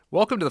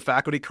Welcome to the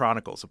Faculty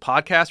Chronicles, a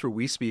podcast where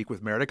we speak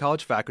with Merida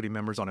College faculty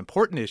members on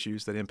important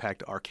issues that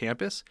impact our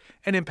campus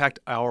and impact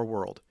our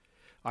world.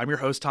 I'm your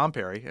host, Tom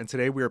Perry, and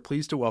today we are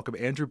pleased to welcome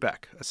Andrew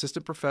Beck,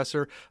 Assistant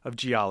Professor of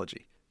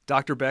Geology.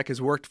 Dr. Beck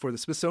has worked for the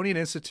Smithsonian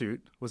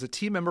Institute, was a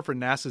team member for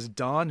NASA's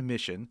Dawn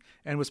mission,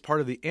 and was part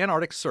of the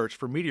Antarctic Search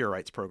for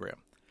Meteorites program.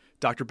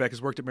 Dr. Beck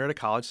has worked at Merida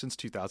College since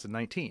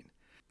 2019.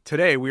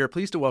 Today, we are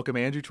pleased to welcome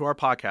Andrew to our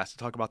podcast to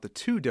talk about the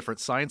two different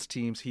science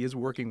teams he is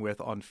working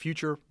with on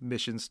future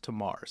missions to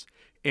Mars.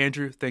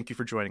 Andrew, thank you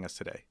for joining us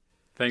today.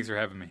 Thanks for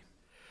having me.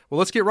 Well,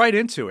 let's get right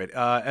into it.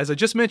 As I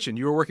just mentioned,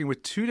 you are working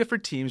with two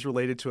different teams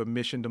related to a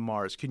mission to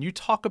Mars. Can you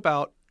talk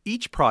about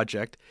each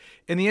project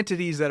and the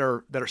entities that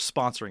are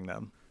sponsoring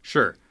them?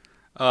 Sure.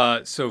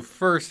 So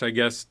first, I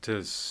guess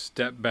to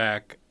step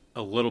back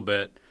a little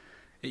bit,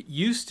 it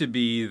used to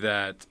be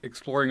that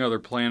exploring other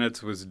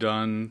planets was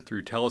done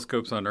through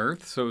telescopes on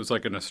Earth, so it was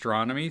like an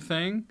astronomy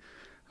thing.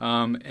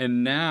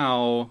 And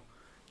now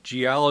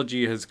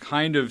geology has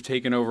kind of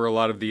taken over a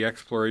lot of the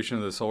exploration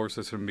of the solar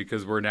system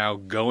because we're now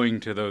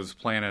going to those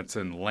planets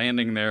and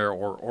landing there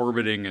or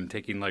orbiting and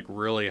taking like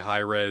really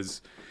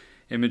high-res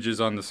images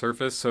on the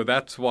surface. So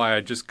that's why I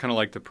just kind of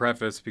like to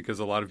preface, because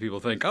a lot of people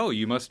think, oh,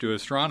 you must do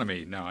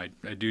astronomy. No, I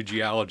do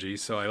geology,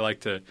 so I like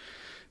to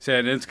say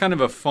it. And it's kind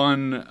of a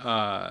fun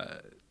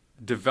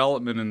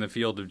development in the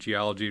field of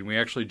geology, and we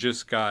actually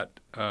just got,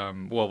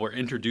 we're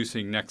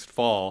introducing next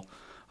fall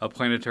a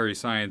planetary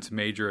science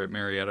major at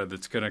Marietta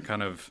that's going to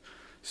kind of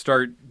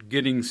start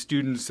getting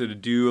students to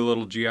do a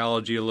little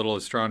geology, a little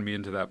astronomy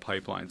into that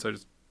pipeline. So I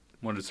just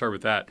wanted to start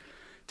with that.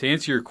 To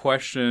answer your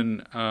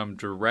question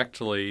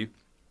directly,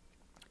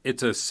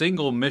 it's a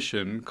single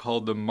mission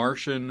called the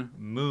Martian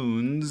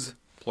Moons,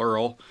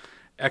 plural,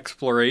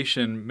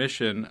 exploration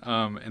mission,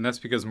 and that's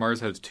because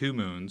Mars has two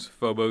moons,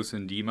 Phobos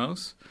and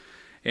Deimos.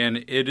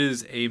 And it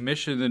is a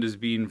mission that is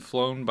being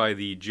flown by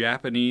the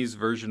Japanese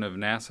version of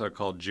NASA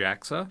called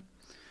JAXA.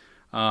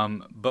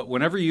 But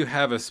whenever you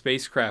have a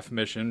spacecraft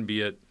mission, be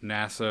it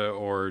NASA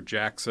or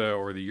JAXA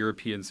or the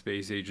European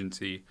Space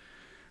Agency,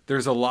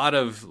 there's a lot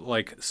of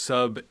like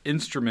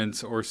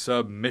sub-instruments or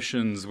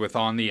sub-missions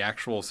within the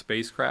actual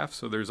spacecraft.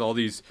 So there's all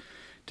these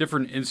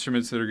different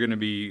instruments that are going to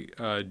be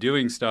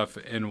doing stuff.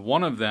 And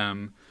one of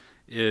them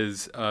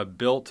is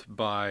built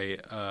by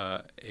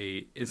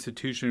a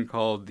institution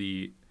called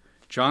the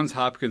Johns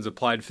Hopkins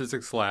Applied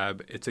Physics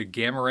Lab. It's a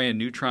gamma ray and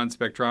neutron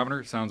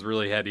spectrometer. Sounds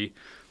really heady,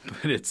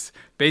 but it's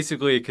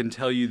basically, it can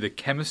tell you the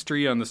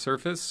chemistry on the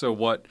surface, so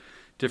what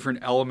different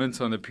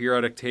elements on the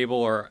periodic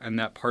table are in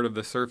that part of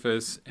the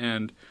surface.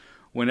 And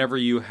whenever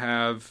you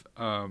have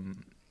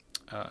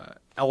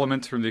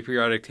elements from the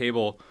periodic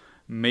table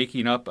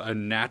making up a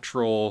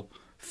natural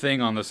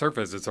thing on the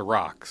surface, it's a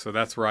rock. So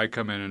that's where I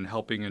come in and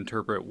helping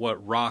interpret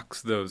what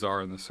rocks those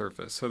are on the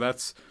surface. So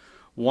that's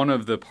one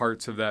of the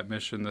parts of that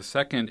mission. The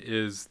second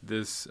is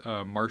this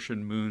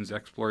Martian Moons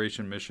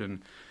exploration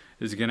mission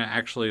is going to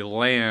actually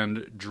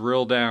land,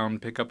 drill down,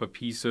 pick up a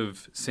piece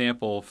of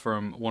sample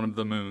from one of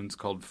the moons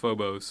called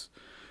Phobos,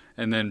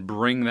 and then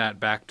bring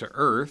that back to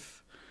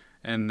Earth.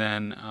 And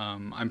then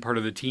I'm part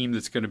of the team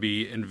that's going to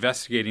be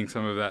investigating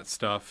some of that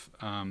stuff.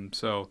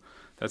 So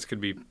that's going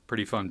to be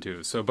pretty fun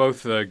too. So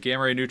both the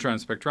gamma ray neutron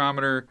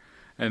spectrometer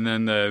and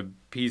then the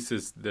piece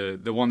is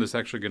the one that's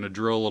actually going to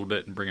drill a little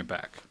bit and bring it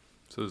back.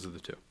 So those are the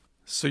two.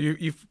 So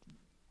you've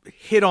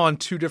hit on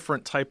two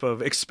different type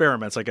of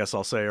experiments, I guess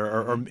I'll say,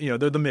 or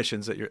they're the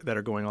missions that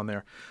are going on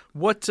there.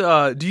 What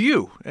do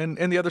you and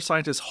the other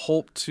scientists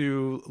hope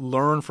to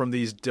learn from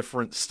these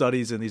different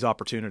studies and these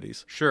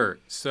opportunities? Sure.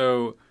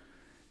 So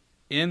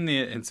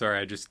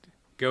I just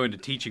go into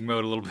teaching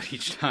mode a little bit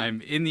each time.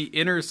 In the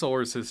inner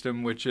solar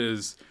system, which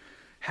is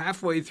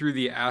halfway through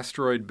the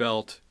asteroid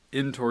belt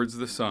in towards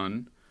the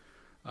sun,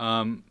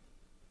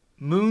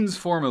 moons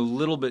form a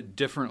little bit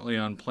differently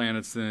on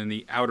planets than in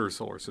the outer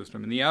solar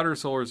system. In the outer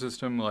solar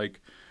system,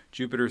 like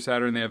Jupiter,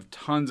 Saturn, they have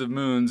tons of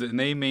moons, and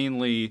they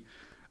mainly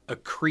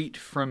accrete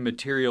from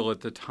material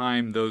at the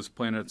time those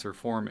planets are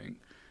forming.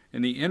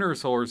 In the inner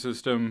solar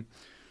system,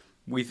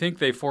 we think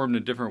they formed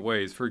in different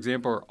ways. For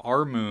example,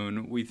 our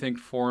moon, we think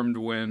formed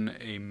when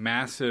a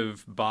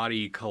massive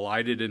body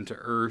collided into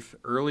Earth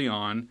early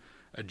on,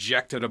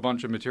 ejected a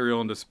bunch of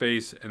material into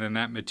space, and then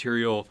that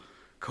material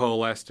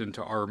coalesced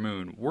into our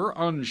moon. We're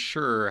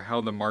unsure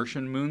how the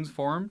Martian moons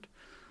formed.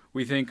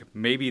 We think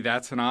maybe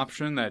that's an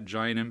option, that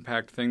giant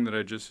impact thing that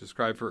I just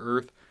described for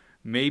Earth.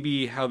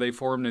 Maybe how they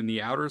formed in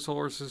the outer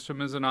solar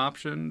system is an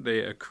option.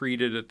 They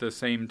accreted at the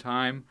same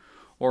time.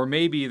 Or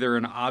maybe they're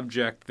an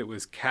object that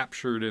was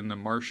captured in the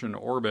Martian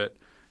orbit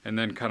and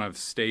then kind of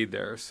stayed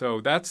there.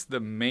 So that's the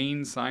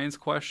main science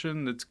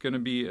question that's going to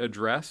be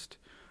addressed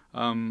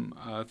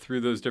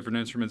through those different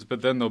instruments.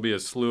 But then there'll be a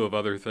slew of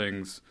other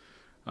things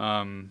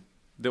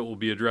that will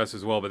be addressed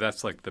as well, but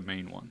that's like the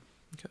main one.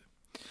 Okay.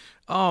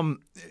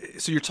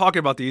 So you're talking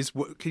about these.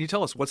 Can you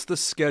tell us what's the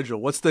schedule?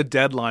 What's the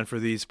deadline for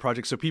these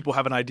projects so people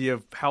have an idea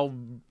of how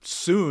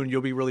soon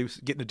you'll be really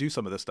getting to do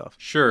some of this stuff?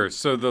 Sure.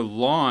 So the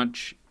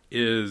launch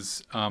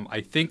is,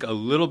 I think, a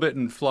little bit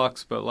in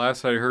flux, but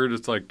last I heard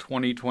it's like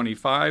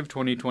 2025,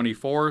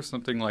 2024,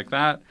 something like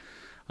that.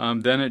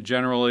 Then it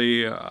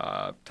generally,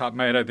 top of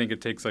my head, I think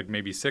it takes like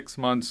maybe 6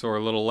 months or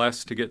a little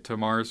less to get to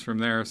Mars from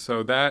there.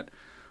 So that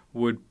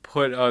would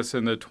put us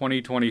in the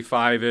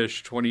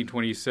 2025-ish,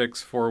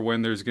 2026 for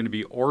when there's going to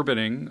be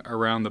orbiting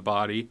around the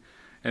body.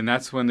 And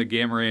that's when the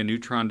gamma ray and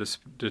neutron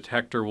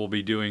detector will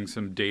be doing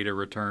some data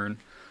return.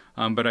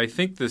 But I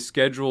think the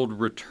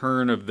scheduled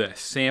return of the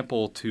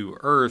sample to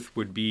Earth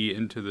would be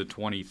into the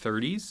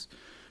 2030s.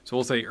 So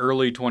we'll say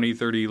early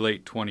 2030,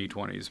 late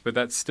 2020s. But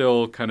that's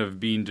still kind of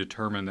being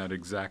determined, that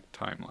exact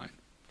timeline.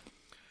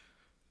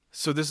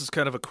 So this is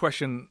kind of a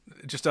question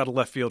just out of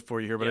left field for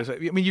you here. But I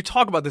mean, you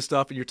talk about this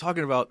stuff and you're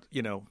talking about,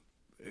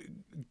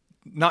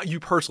 not you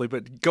personally,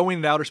 but going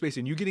into outer space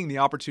and you getting the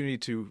opportunity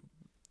to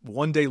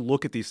one day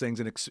look at these things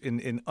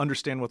and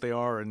understand what they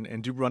are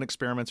and do run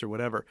experiments or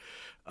whatever.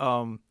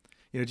 Do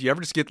you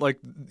ever just get like,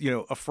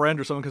 a friend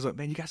or someone because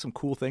man, you got some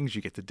cool things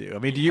you get to do. I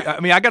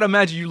mean, I got to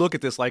imagine you look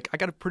at this like I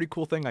got a pretty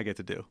cool thing I get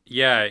to do.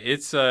 Yeah,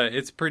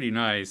 it's pretty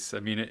nice. I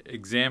mean,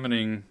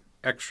 examining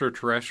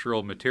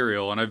extraterrestrial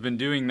material, and I've been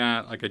doing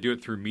that. Like I do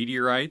it through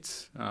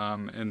meteorites,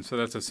 and so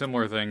that's a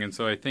similar thing. And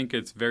so I think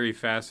it's very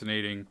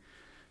fascinating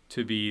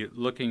to be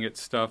looking at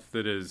stuff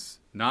that is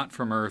not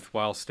from Earth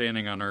while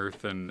standing on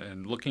Earth,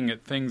 and looking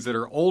at things that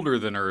are older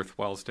than Earth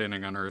while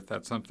standing on Earth.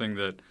 That's something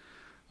that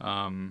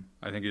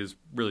I think is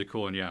really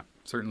cool, and yeah,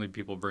 certainly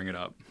people bring it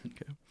up.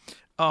 Okay.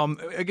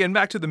 Again,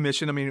 back to the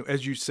mission. I mean,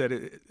 as you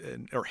said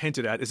or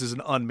hinted at, this is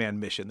an unmanned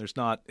mission. There's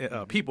not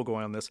people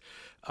going on this.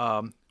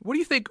 What do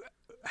you think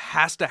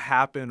has to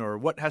happen, or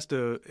what has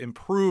to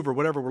improve, or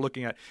whatever we're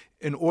looking at,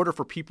 in order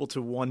for people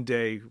to one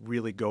day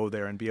really go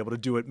there and be able to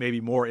do it maybe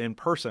more in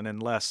person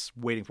and less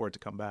waiting for it to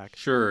come back?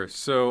 Sure.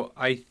 So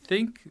I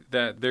think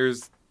that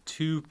there's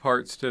two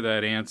parts to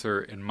that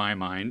answer in my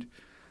mind.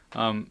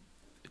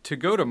 To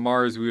go to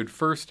Mars, we would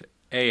first,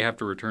 have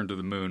to return to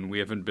the moon. We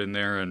haven't been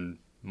there in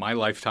my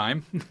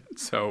lifetime,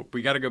 so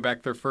we got to go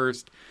back there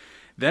first.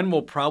 Then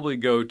we'll probably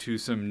go to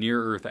some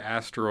near-Earth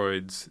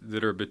asteroids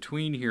that are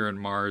between here and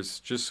Mars,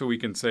 just so we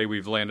can say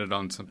we've landed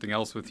on something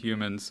else with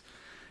humans.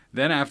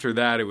 Then after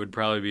that, it would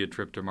probably be a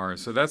trip to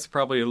Mars. So that's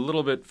probably a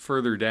little bit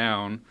further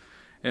down.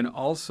 And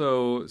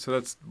also, so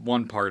that's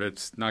one part.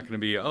 It's not going to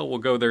be, we'll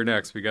go there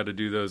next. We got to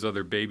do those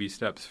other baby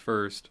steps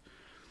first.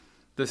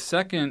 The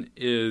second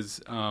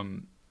is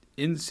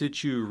in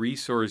situ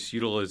resource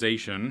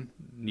utilization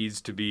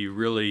needs to be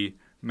really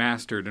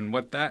mastered. And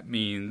what that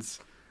means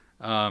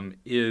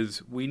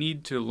is we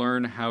need to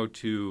learn how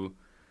to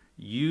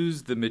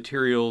use the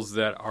materials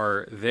that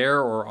are there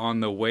or on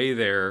the way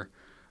there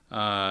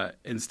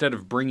instead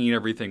of bringing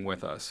everything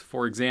with us.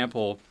 For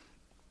example,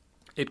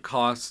 it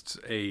costs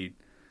a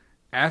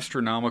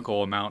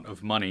astronomical amount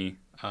of money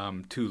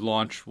to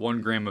launch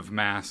 1 gram of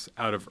mass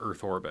out of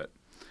Earth orbit.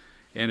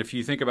 And if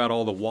you think about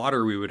all the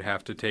water we would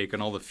have to take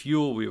and all the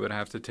fuel we would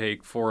have to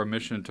take for a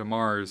mission to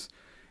Mars,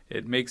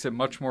 it makes it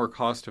much more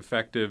cost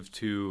effective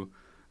to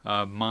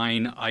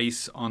mine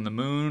ice on the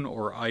moon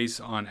or ice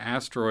on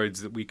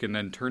asteroids that we can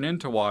then turn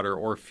into water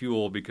or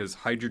fuel, because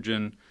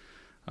hydrogen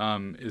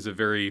is a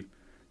very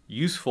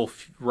useful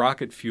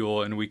rocket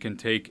fuel, and we can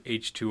take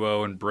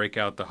H2O and break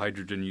out the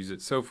hydrogen, use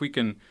it. So if we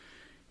can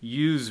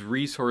use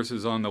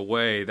resources on the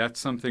way, that's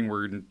something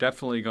we're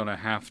definitely going to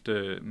have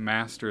to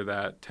master,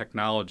 that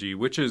technology,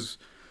 which is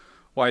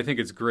why I think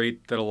it's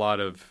great that a lot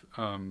of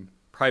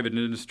private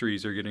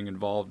industries are getting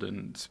involved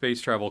in space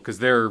travel, because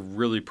they're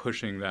really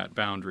pushing that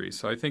boundary.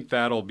 So I think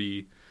that'll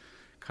be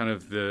kind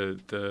of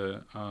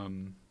the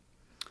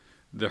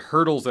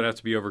hurdles that have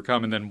to be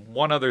overcome. And then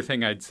one other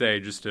thing I'd say,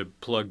 just to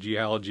plug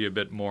geology a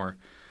bit more,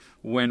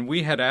 when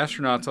we had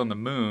astronauts on the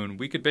moon,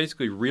 we could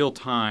basically real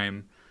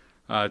time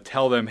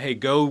tell them, hey,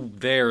 go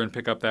there and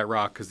pick up that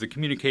rock, because the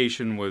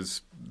communication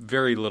was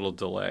very little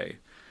delay.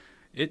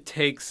 It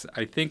takes,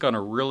 I think, on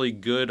a really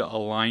good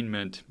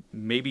alignment,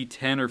 maybe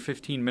 10 or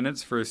 15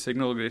 minutes for a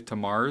signal to get to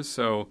Mars.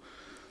 So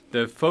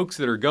the folks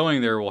that are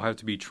going there will have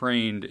to be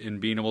trained in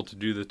being able to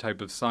do the type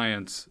of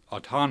science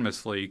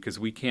autonomously, because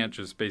we can't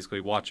just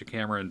basically watch a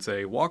camera and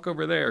say, walk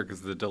over there,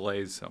 because the delay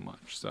is so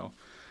much. So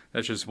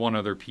that's just one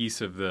other piece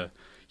of the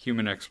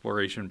human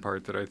exploration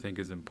part that I think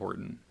is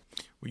important.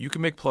 Well, you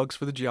can make plugs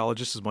for the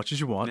geologists as much as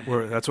you want.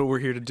 That's what we're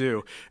here to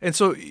do. And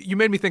so you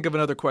made me think of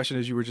another question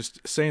as you were just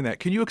saying that.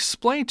 Can you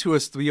explain to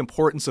us the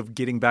importance of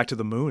getting back to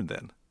the moon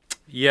then?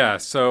 Yeah.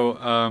 So,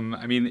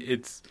 I mean,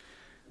 it's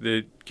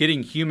the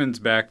getting humans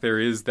back there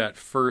is that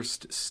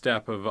first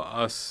step of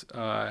us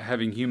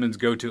having humans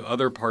go to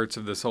other parts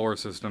of the solar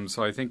system.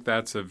 So I think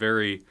that's a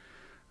very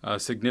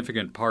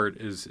significant part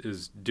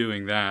is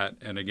doing that.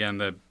 And again,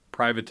 the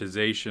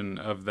privatization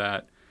of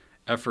that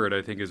effort,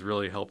 I think, is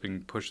really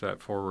helping push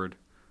that forward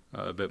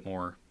a bit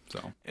more.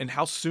 So, and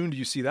how soon do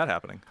you see that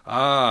happening?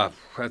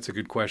 That's a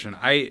good question.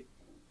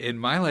 In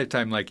my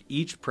lifetime, like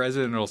each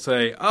president will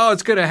say, "Oh,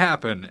 it's going to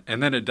happen,"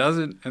 and then it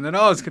doesn't, and then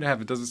 "Oh, it's going to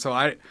happen," it doesn't. So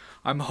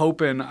I'm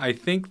hoping. I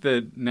think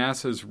that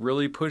NASA's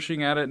really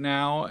pushing at it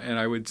now, and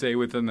I would say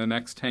within the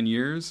next 10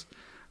 years,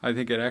 I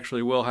think it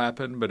actually will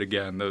happen. But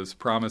again, those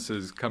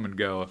promises come and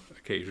go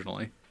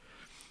occasionally.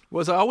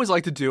 Well, as I always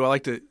like to do, I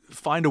like to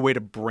find a way to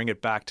bring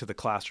it back to the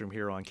classroom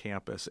here on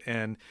campus.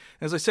 And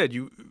as I said,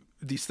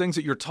 these things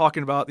that you're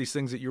talking about, these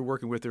things that you're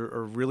working with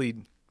are really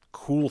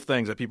cool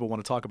things that people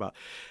want to talk about.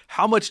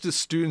 How much do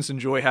students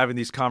enjoy having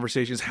these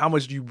conversations? How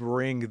much do you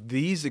bring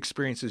these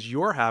experiences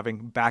you're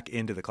having back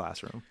into the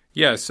classroom?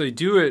 Yes, I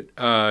do it.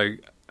 I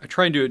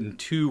try and do it in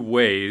two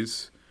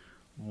ways.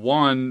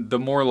 One, the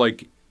more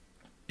like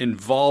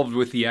involved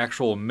with the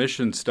actual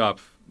mission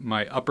stuff.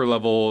 My upper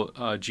level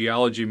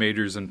geology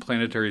majors and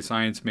planetary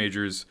science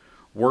majors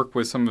work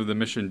with some of the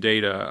mission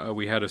data.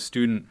 We had a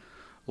student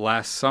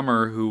last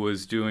summer who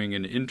was doing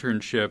an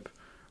internship,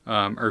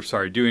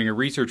 doing a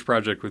research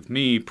project with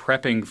me,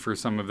 prepping for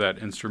some of that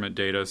instrument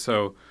data.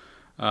 So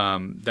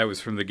that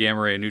was from the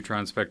gamma ray and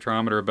neutron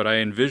spectrometer. But I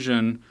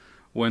envision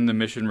when the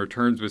mission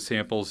returns with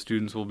samples,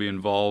 students will be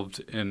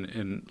involved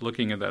in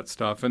looking at that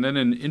stuff. And then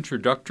in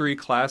introductory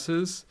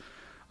classes,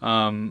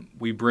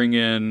 we bring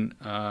in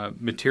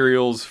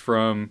materials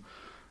from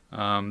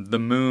the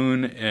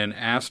moon and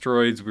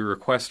asteroids. We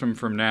request them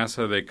from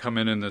NASA. They come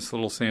in this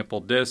little sample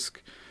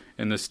disk,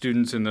 and the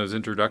students in those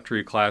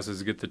introductory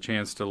classes get the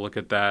chance to look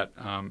at that.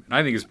 And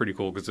I think it's pretty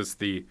cool because it's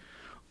the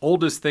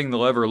oldest thing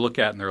they'll ever look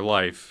at in their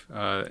life,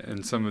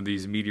 and some of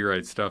these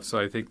meteorite stuff. So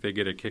I think they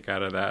get a kick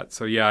out of that.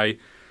 So yeah,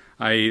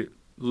 I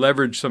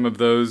leverage some of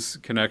those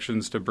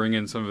connections to bring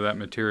in some of that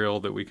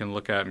material that we can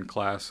look at in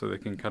class so they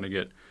can kind of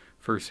get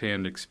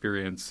firsthand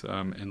experience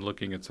in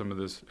looking at some of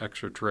this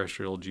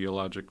extraterrestrial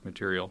geologic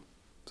material.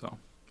 So, all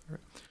right.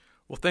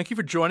 Well, thank you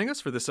for joining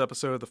us for this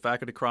episode of the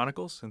Faculty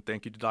Chronicles, and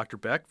thank you to Dr.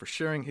 Beck for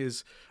sharing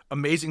his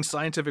amazing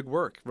scientific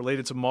work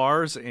related to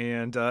Mars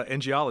and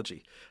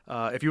geology.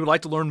 If you would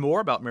like to learn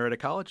more about Marietta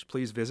College,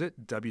 please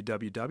visit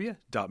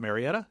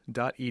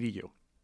www.marietta.edu.